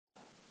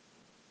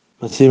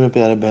मसीह में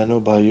प्यारे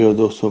बहनों भाइयों और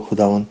दोस्तों,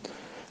 खुदावंद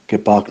के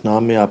पाक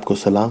नाम में आपको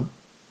सलाम।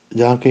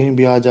 जहाँ कहीं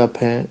भी आज आप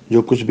हैं,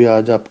 जो कुछ भी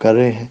आज आप कर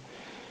रहे हैं,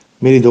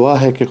 मेरी दुआ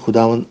है कि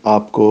खुदावंद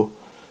आपको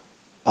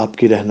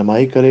आपकी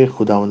रहनुमाई करे,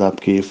 खुदावंद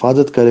आपकी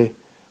हिफाजत करे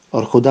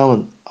और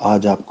खुदावंद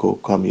आज आपको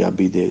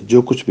कामयाबी दे।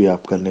 जो कुछ भी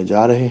आप करने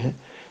जा रहे हैं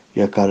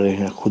या कर रहे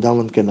हैं,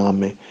 खुदावंद के नाम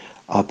में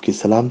आपकी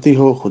सलामती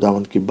हो,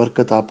 खुदावंद की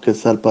बरकत आपके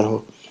सर पर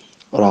हो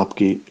और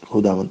आपकी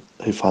खुदावंद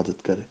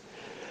हिफाजत करे।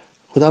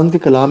 खुदावंद के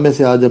कलाम में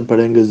से आज हम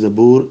पढ़ेंगे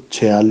ज़बूर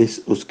 46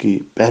 उसकी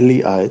पहली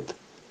आयत।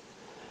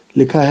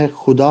 लिखा है,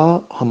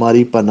 खुदा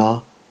हमारी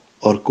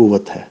पनाह और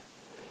कुव्वत है,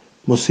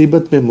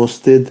 मुसीबत में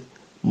मुस्तिद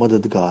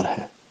मददगार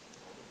है।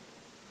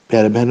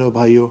 प्यारे बहनों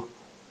भाइयों,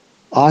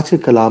 आज के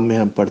कलाम में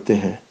हम पढ़ते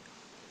हैं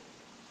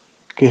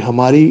कि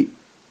हमारी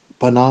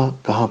पनाह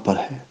कहाँ पर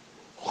है।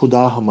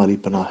 खुदा हमारी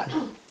पनाह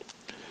है।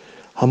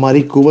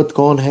 हमारी कुव्वत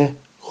कौन है?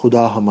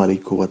 खुदा हमारी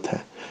कुव्वत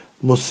है।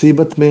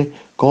 मुसीबत में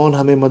कौन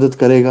हमें मदद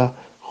करेगा?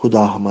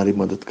 खुदा हमारी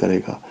मदद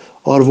करेगा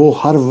और वो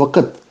हर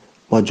वक्त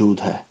मौजूद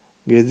है।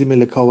 अंग्रेजी में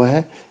लिखा हुआ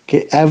है कि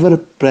एवर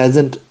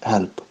प्रेजेंट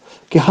हेल्प,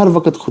 कि हर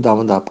वक्त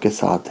खुदावंद आपके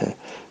साथ है।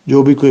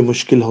 जो भी कोई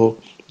मुश्किल हो,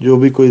 जो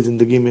भी कोई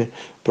ज़िंदगी में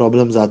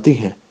प्रॉब्लम्स आती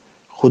हैं,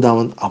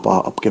 खुदावंद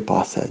आपके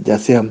पास है।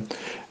 जैसे हम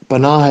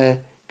पनाह है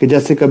कि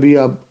जैसे कभी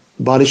आप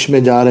बारिश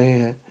में जा रहे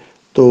हैं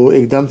तो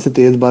एकदम से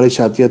तेज़ बारिश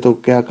आती है तो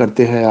क्या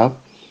करते हैं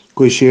आप?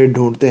 कोई शेड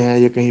ढूंढते हैं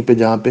या कहीं पे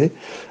जहाँ पे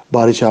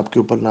बारिश आपके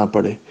ऊपर ना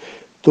पड़े।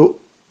 तो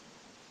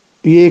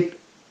ये एक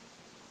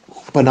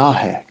पनाह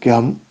है कि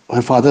हम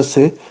हिफाजत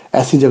से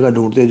ऐसी जगह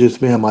ढूंढते हैं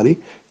जिसमें हमारी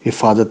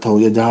हिफाजत हो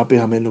या जहाँ पे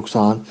हमें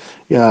नुकसान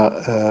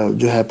या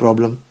जो है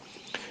प्रॉब्लम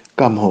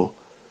कम हो।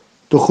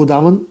 तो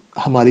खुदावंद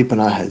हमारी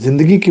पनाह है।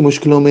 ज़िंदगी की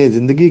मुश्किलों में,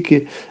 ज़िंदगी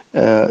के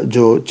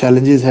जो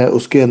चैलेंजेस है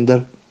उसके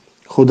अंदर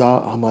खुदा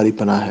हमारी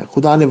पनाह है।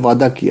 खुदा ने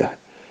वादा किया है।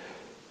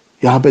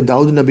 यहाँ पे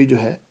दाऊद नबी जो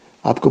है,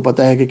 आपको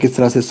पता है कि किस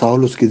तरह से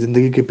साउल उसकी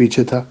ज़िंदगी के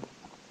पीछे था,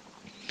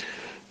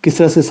 किस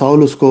तरह से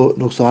साउल उसको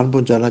नुकसान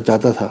पहुंचाना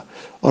चाहता था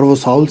और वो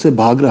साउल से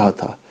भाग रहा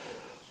था।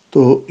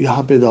 तो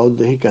यहाँ पे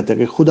दाऊद यही कहता है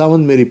कि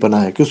खुदावंद मेरी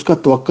पनाह है, कि उसका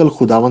तवक्कल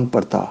खुदावंद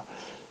पर था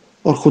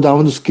और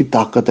खुदावंद उसकी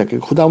ताकत है, कि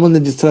खुदावंद ने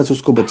जिस तरह से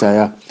उसको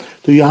बचाया।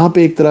 तो यहाँ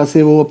पे एक तरह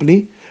से वो अपनी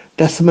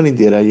टेस्टमनी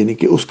दे रहा है, यानी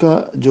कि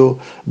उसका जो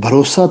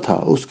भरोसा था,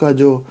 उसका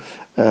जो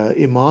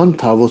ईमान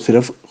था, वो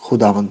सिर्फ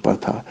खुदावंद पर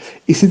था।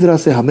 इसी तरह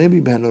से हमें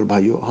भी बहन और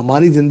भाइयों,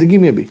 हमारी ज़िंदगी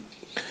में भी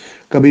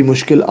कभी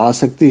मुश्किल आ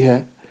सकती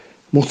है।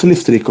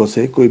 मुख्तलिफ़ तरीक़ों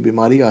से कोई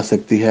बीमारी आ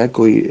सकती है,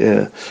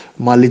 कोई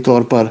माली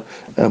तौर पर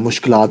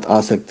मुश्किलात आ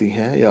सकती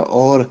हैं या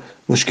और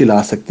मुश्किल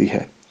आ सकती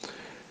है।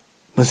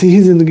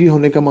 मसीही ज़िंदगी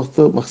होने का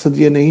मकसद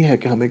ये नहीं है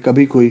कि हमें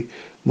कभी कोई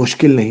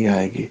मुश्किल नहीं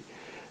आएगी।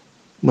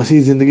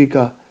 मसीही ज़िंदगी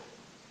का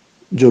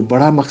जो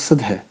बड़ा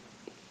मकसद है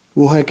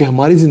वो है कि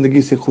हमारी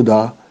ज़िंदगी से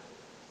खुदा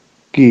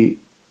की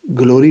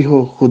ग्लोरी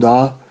हो,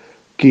 खुदा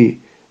की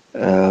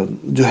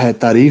जो है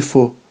तारीफ़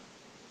हो।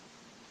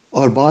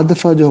 और बाद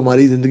दफ़ा जो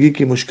हमारी ज़िंदगी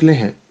की मुश्किलें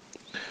हैं,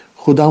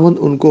 खुदावंद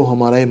उनको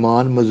हमारा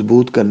ईमान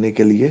मजबूत करने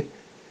के लिए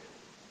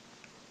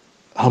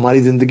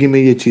हमारी ज़िंदगी में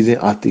ये चीज़ें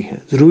आती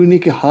हैं। ज़रूरी नहीं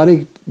कि हर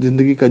एक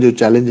ज़िंदगी का जो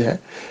चैलेंज है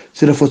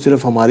सिर्फ़ और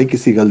सिर्फ हमारी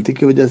किसी गलती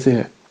की वजह से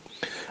है,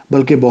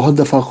 बल्कि बहुत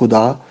दफ़ा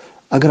खुदा,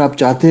 अगर आप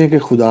चाहते हैं कि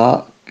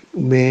खुदा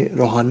में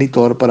रूहानी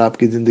तौर पर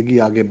आपकी ज़िंदगी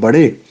आगे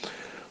बढ़े,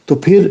 तो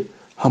फिर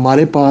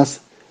हमारे पास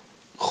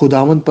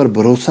खुदावंद पर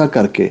भरोसा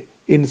करके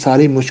इन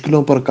सारी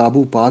मुश्किलों पर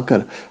काबू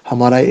पाकर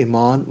हमारा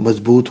ईमान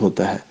मजबूत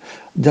होता है।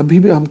 जब भी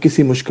हम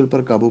किसी मुश्किल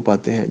पर काबू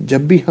पाते हैं,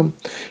 जब भी हम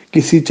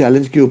किसी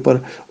चैलेंज के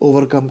ऊपर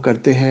ओवरकम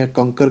करते हैं,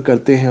 कंकर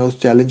करते हैं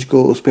उस चैलेंज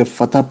को, उस पर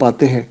फतह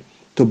पाते हैं,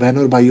 तो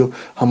बहनों और भाइयों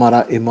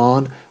हमारा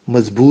ईमान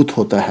मजबूत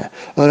होता है।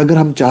 और अगर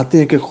हम चाहते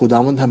हैं कि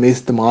खुदावंद हमें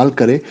इस्तेमाल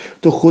करे,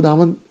 तो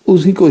खुदावंद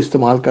उसी को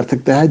इस्तेमाल कर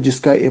सकता है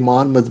जिसका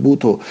ईमान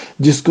मजबूत हो,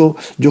 जिसको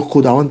जो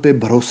खुदावंद पे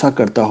भरोसा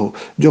करता हो,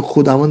 जो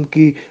खुदावंद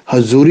की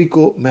हजूरी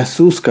को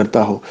महसूस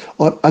करता हो।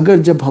 और अगर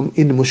जब हम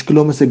इन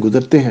मुश्किलों में से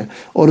गुजरते हैं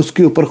और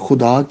उसके ऊपर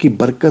खुदा की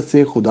बरकत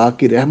से, खुदा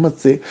की रहमत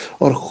से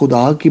और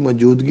खुदा की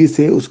मौजूदगी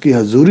से, उसकी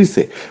हजूरी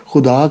से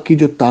खुदा की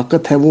जो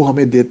ताकत है वो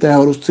हमें देता है,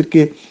 और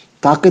उसके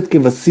ताकत के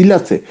वसीला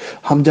से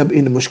हम जब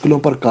इन मुश्किलों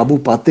पर काबू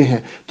पाते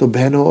हैं, तो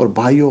बहनों और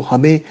भाइयों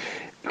हमें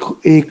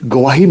एक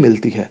गवाही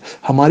मिलती है,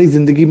 हमारी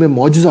ज़िंदगी में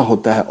मौजज़ा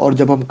होता है। और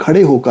जब हम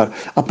खड़े होकर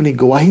अपनी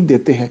गवाही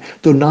देते हैं,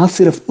 तो ना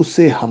सिर्फ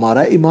उससे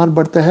हमारा ईमान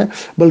बढ़ता है,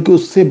 बल्कि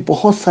उससे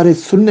बहुत सारे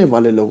सुनने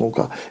वाले लोगों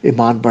का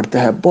ईमान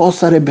बढ़ता है, बहुत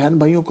सारे बहन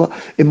भाइयों का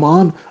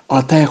ईमान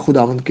आता है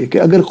खुदावंद के, कि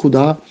अगर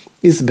खुदा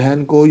इस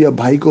बहन को या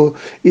भाई को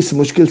इस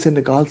मुश्किल से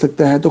निकाल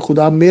सकता है, तो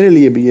खुदा मेरे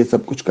लिए भी ये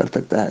सब कुछ कर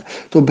सकता है।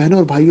 तो बहनों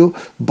और भाइयों,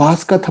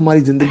 बासकत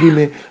हमारी ज़िंदगी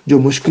में जो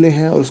मुश्किलें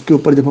हैं और उसके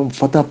ऊपर जब हम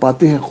फतह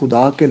पाते हैं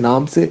खुदा के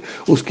नाम से,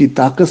 उसकी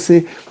ताकत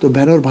से, तो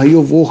बहनों और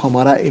भाइयों वो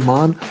हमारा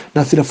ईमान,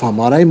 ना सिर्फ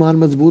हमारा ईमान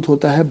मजबूत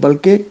होता है,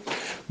 बल्कि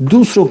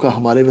दूसरों का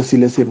हमारे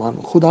वसीले से ईमान,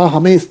 खुदा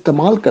हमें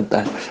इस्तेमाल करता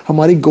है,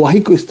 हमारी गवाही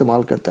को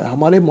इस्तेमाल करता है,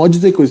 हमारे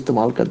मौजज़े को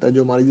इस्तेमाल करता है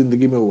जो हमारी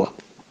ज़िंदगी में हुआ।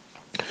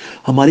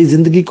 ہماری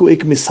زندگی کو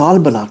ایک مثال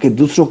بنا کے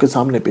دوسروں کے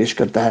سامنے پیش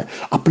کرتا ہے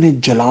اپنے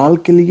جلال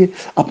کے لیے،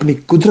 اپنی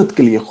قدرت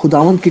کے لیے۔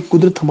 خداوند کی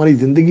قدرت ہماری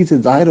زندگی سے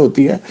ظاہر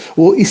ہوتی ہے،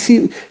 وہ اسی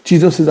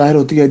چیزوں سے ظاہر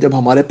ہوتی ہے جب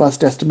ہمارے پاس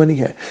ٹیسٹمنی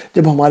ہے،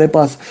 جب ہمارے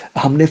پاس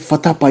ہم نے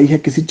فتح پائی ہے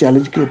کسی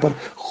چیلنج کے اوپر،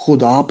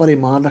 خدا پر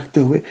ایمان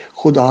رکھتے ہوئے،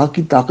 خدا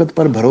کی طاقت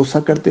پر بھروسہ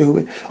کرتے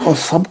ہوئے، اور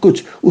سب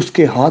کچھ اس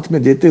کے ہاتھ میں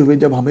دیتے ہوئے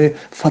جب ہمیں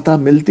فتح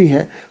ملتی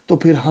ہے، تو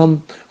پھر ہم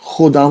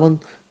خداوند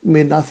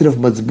میں نہ صرف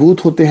مضبوط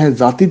ہوتے ہیں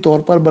ذاتی طور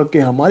پر،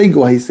 بلکہ ہماری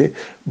گواہی سے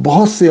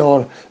بہت سے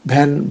اور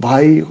بہن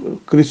بھائی،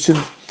 کرسچن،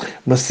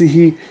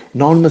 مسیحی،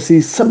 نان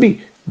مسیحی، سبھی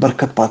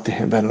برکت پاتے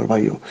ہیں بہن اور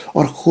بھائیوں۔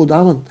 اور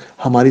خداوند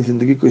ہماری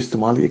زندگی کو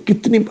استعمال کرے۔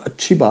 کتنی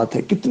اچھی بات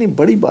ہے، کتنی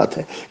بڑی بات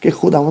ہے کہ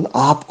خداوند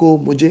آپ کو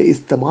مجھے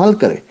استعمال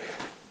کرے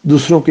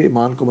دوسروں کے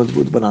ایمان کو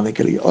مضبوط بنانے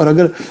کے لیے۔ اور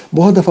اگر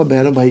بہت دفعہ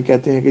بہنوں بھائی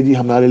کہتے ہیں کہ جی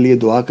ہمارے لیے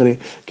دعا کریں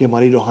کہ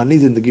ہماری روحانی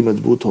زندگی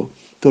مضبوط ہو،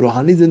 تو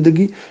روحانی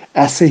زندگی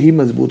ایسے ہی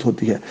مضبوط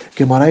ہوتی ہے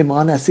کہ ہمارا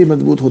ایمان ایسے ہی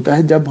مضبوط ہوتا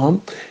ہے جب ہم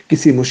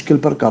کسی مشکل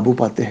پر قابو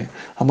پاتے ہیں۔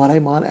 ہمارا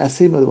ایمان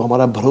ایسے ہی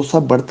ہمارا بھروسہ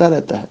بڑھتا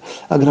رہتا ہے۔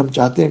 اگر ہم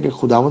چاہتے ہیں کہ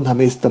خداوند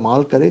ہمیں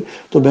استعمال کرے،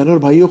 تو بہنوں اور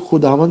بھائیوں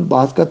خداوند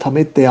بعض کا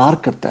ہمیں تیار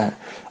کرتا ہے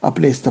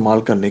اپنے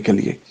استعمال کرنے کے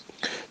لیے۔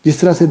 جس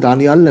طرح سے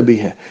دانیال نبی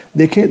ہے،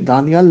 دیکھیں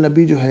دانیال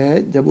نبی جو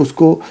ہے، جب اس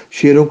کو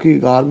شیروں کی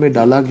غار میں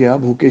ڈالا گیا،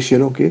 بھوکے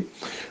شیروں کے،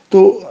 تو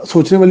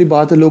سوچنے والی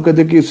بات ہے، لوگ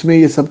کہتے ہیں کہ اس میں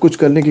یہ سب کچھ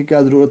کرنے کی کیا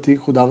ضرورت تھی،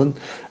 خداوند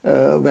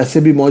ویسے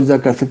بھی معجزہ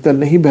کر سکتا ہے۔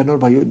 نہیں بہنوں اور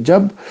بھائیوں،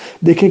 جب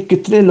دیکھیں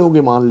کتنے لوگ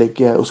ایمان لے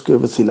کے آئے اس کے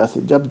وسیلہ سے۔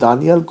 جب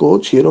دانیال کو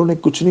شیروں نے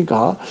کچھ نہیں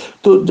کہا،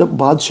 تو جب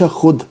بادشاہ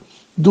خود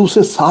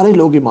دوسرے سارے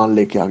لوگ ایمان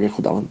لے کے آگے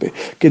خداوند پہ،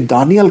 کہ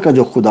دانیال کا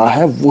جو خدا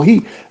ہے وہی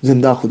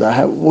زندہ خدا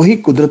ہے، وہی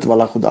قدرت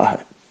والا خدا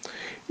ہے۔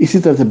 اسی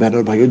طرح سے بہنوں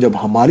اور بھائیوں، جب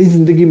ہماری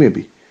زندگی میں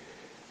بھی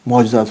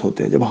معجزات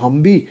ہوتے ہیں، جب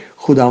ہم بھی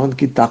خداوند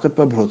کی طاقت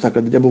پر بھروسہ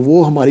کرتے ہیں، جب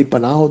وہ ہماری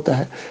پناہ ہوتا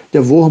ہے،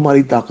 جب وہ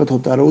ہماری طاقت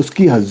ہوتا ہے، اور اس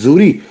کی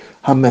حضوری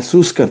ہم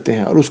محسوس کرتے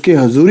ہیں، اور اس کے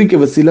حضوری کے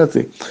وسیلہ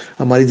سے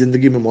ہماری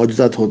زندگی میں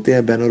معجزات ہوتے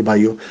ہیں بہنوں اور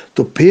بھائیوں،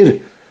 تو پھر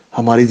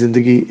ہماری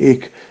زندگی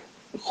ایک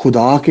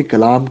خدا کے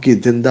کلام کی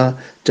زندہ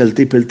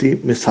چلتی پھرتی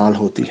مثال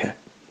ہوتی ہے۔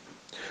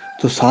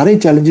 تو سارے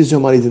چیلنجز جو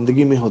ہماری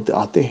زندگی میں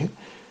آتے ہیں،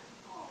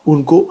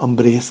 ان کو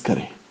امبریس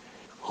کریں،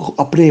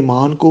 اپنے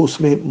ایمان کو اس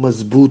میں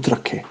مضبوط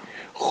رکھیں،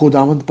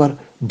 خداوند پر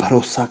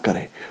بھروسہ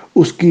کریں،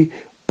 اس کی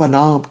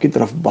پناہ کی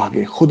طرف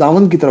بھاگیں،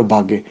 خداوند کی طرف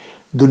بھاگیں،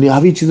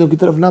 دنیاوی چیزوں کی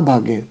طرف نہ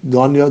بھاگیں،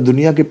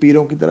 دنیا کے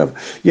پیروں کی طرف،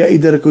 یا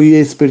ادھر کوئی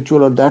یہ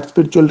اسپرچول اور دیٹ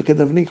اسپرچول کی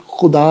طرف نہیں۔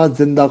 خدا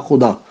زندہ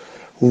خدا،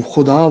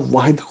 خدا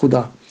واحد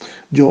خدا،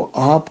 جو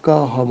آپ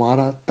کا،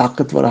 ہمارا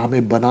طاقتور،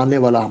 ہمیں بنانے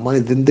والا، ہماری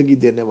زندگی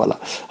دینے والا،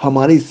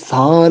 ہماری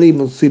ساری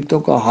مصیبتوں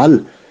کا حل،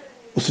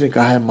 اس نے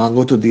کہا ہے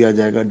مانگو تو دیا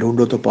جائے گا،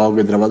 ڈھونڈو تو پاؤ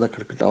گے، دروازہ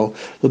کھٹکھٹاؤ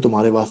تو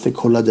تمہارے واسطے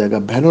کھولا جائے گا۔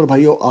 بہنوں اور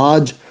بھائیوں،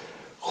 آج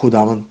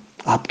خداوند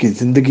آپ کی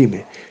زندگی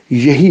میں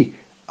یہی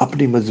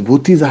اپنی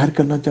مضبوطی ظاہر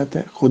کرنا چاہتا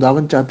ہے۔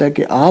 خداوند چاہتا ہے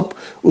کہ آپ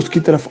اس کی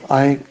طرف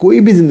آئیں۔ کوئی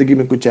بھی زندگی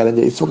میں کوئی چیلنج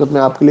ہے، اس وقت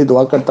میں آپ کے لیے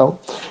دعا کرتا ہوں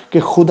کہ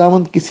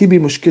خداوند کسی بھی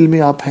مشکل میں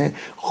آپ ہیں،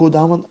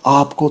 خداوند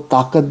آپ کو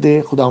طاقت دے،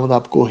 خداوند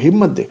آپ کو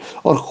ہمت دے،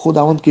 اور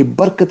خداوند کی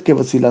برکت کے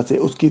وسیلہ سے،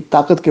 اس کی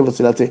طاقت کے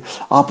وسیلہ سے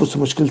آپ اس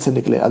مشکل سے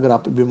نکلیں۔ اگر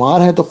آپ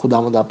بیمار ہیں تو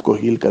خداوند آپ کو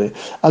ہیل کرے،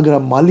 اگر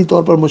آپ مالی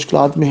طور پر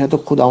مشکلات میں ہیں تو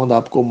خداوند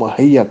آپ کو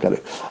مہیا کرے،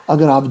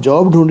 اگر آپ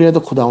جاب ڈھونڈ رہے ہیں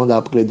تو خداوند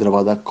آپ کے لیے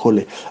دروازہ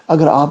کھولے،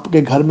 اگر آپ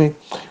کے گھر میں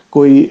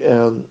کوئی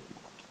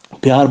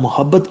پیار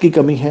محبت کی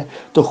کمی ہے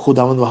تو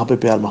خداوند وہاں پہ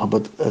پیار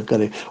محبت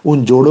کرے۔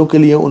 ان جوڑوں کے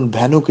لیے، ان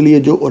بہنوں کے لیے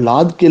جو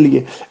اولاد کے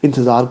لیے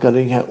انتظار کر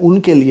رہی ہیں، ان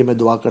کے لیے میں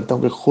دعا کرتا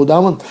ہوں کہ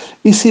خداوند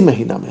اسی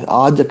مہینہ میں،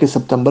 آج جا کے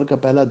سپتمبر کا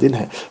پہلا دن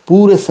ہے،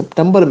 پورے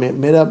سپتمبر میں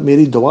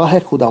میری دعا ہے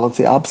خداوند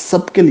سے آپ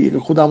سب کے لیے کہ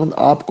خداوند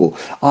آپ کو،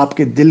 آپ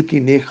کے دل کی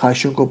نیک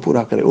خواہشوں کو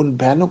پورا کرے۔ ان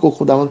بہنوں کو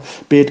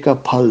خداوند پیٹ کا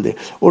پھل دے،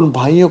 ان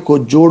بھائیوں کو،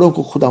 جوڑوں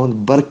کو خداوند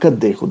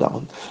برکت دے،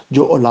 خداوند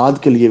جو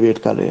اولاد کے لیے ویٹ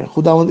کر رہے ہیں،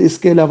 خداوند اس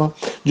کے علاوہ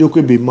جو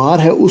کوئی بیمار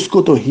ہے اس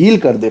کو تو ہیل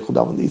کر دے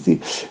خداوند اسی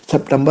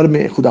سپٹمبر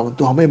میں۔ خداوند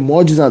تو ہمیں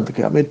معجزات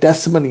دکھے، ہمیں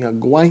ٹیسٹمنیاں،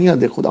 گواہیاں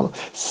دے خداوند۔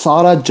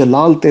 سارا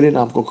جلال تیرے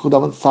نام کو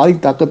خداوند، ساری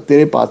طاقت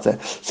تیرے پاس ہے،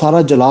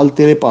 سارا جلال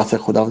تیرے پاس ہے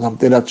خداوند۔ ہم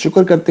تیرا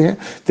شکر کرتے ہیں،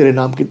 تیرے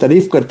نام کی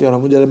تعریف کرتے ہیں،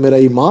 اور مجھے میرا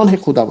ایمان ہے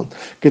خداوند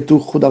کہ تو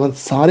خداوند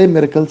سارے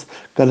میریکلز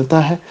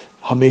کرتا ہے،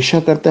 ہمیشہ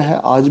کرتا ہے،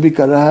 آج بھی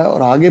کر رہا ہے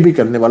اور آگے بھی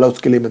کرنے والا۔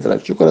 اس کے لیے میں تیرا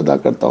شکر ادا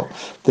کرتا ہوں،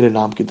 تیرے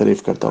نام کی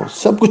تعریف کرتا ہوں،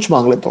 سب کچھ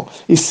مانگ لیتا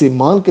ہوں اس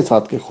ایمان کے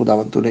ساتھ کہ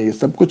خداوند تو نے یہ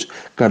سب کچھ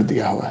کر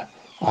دیا ہوا ہے۔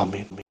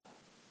 آمین۔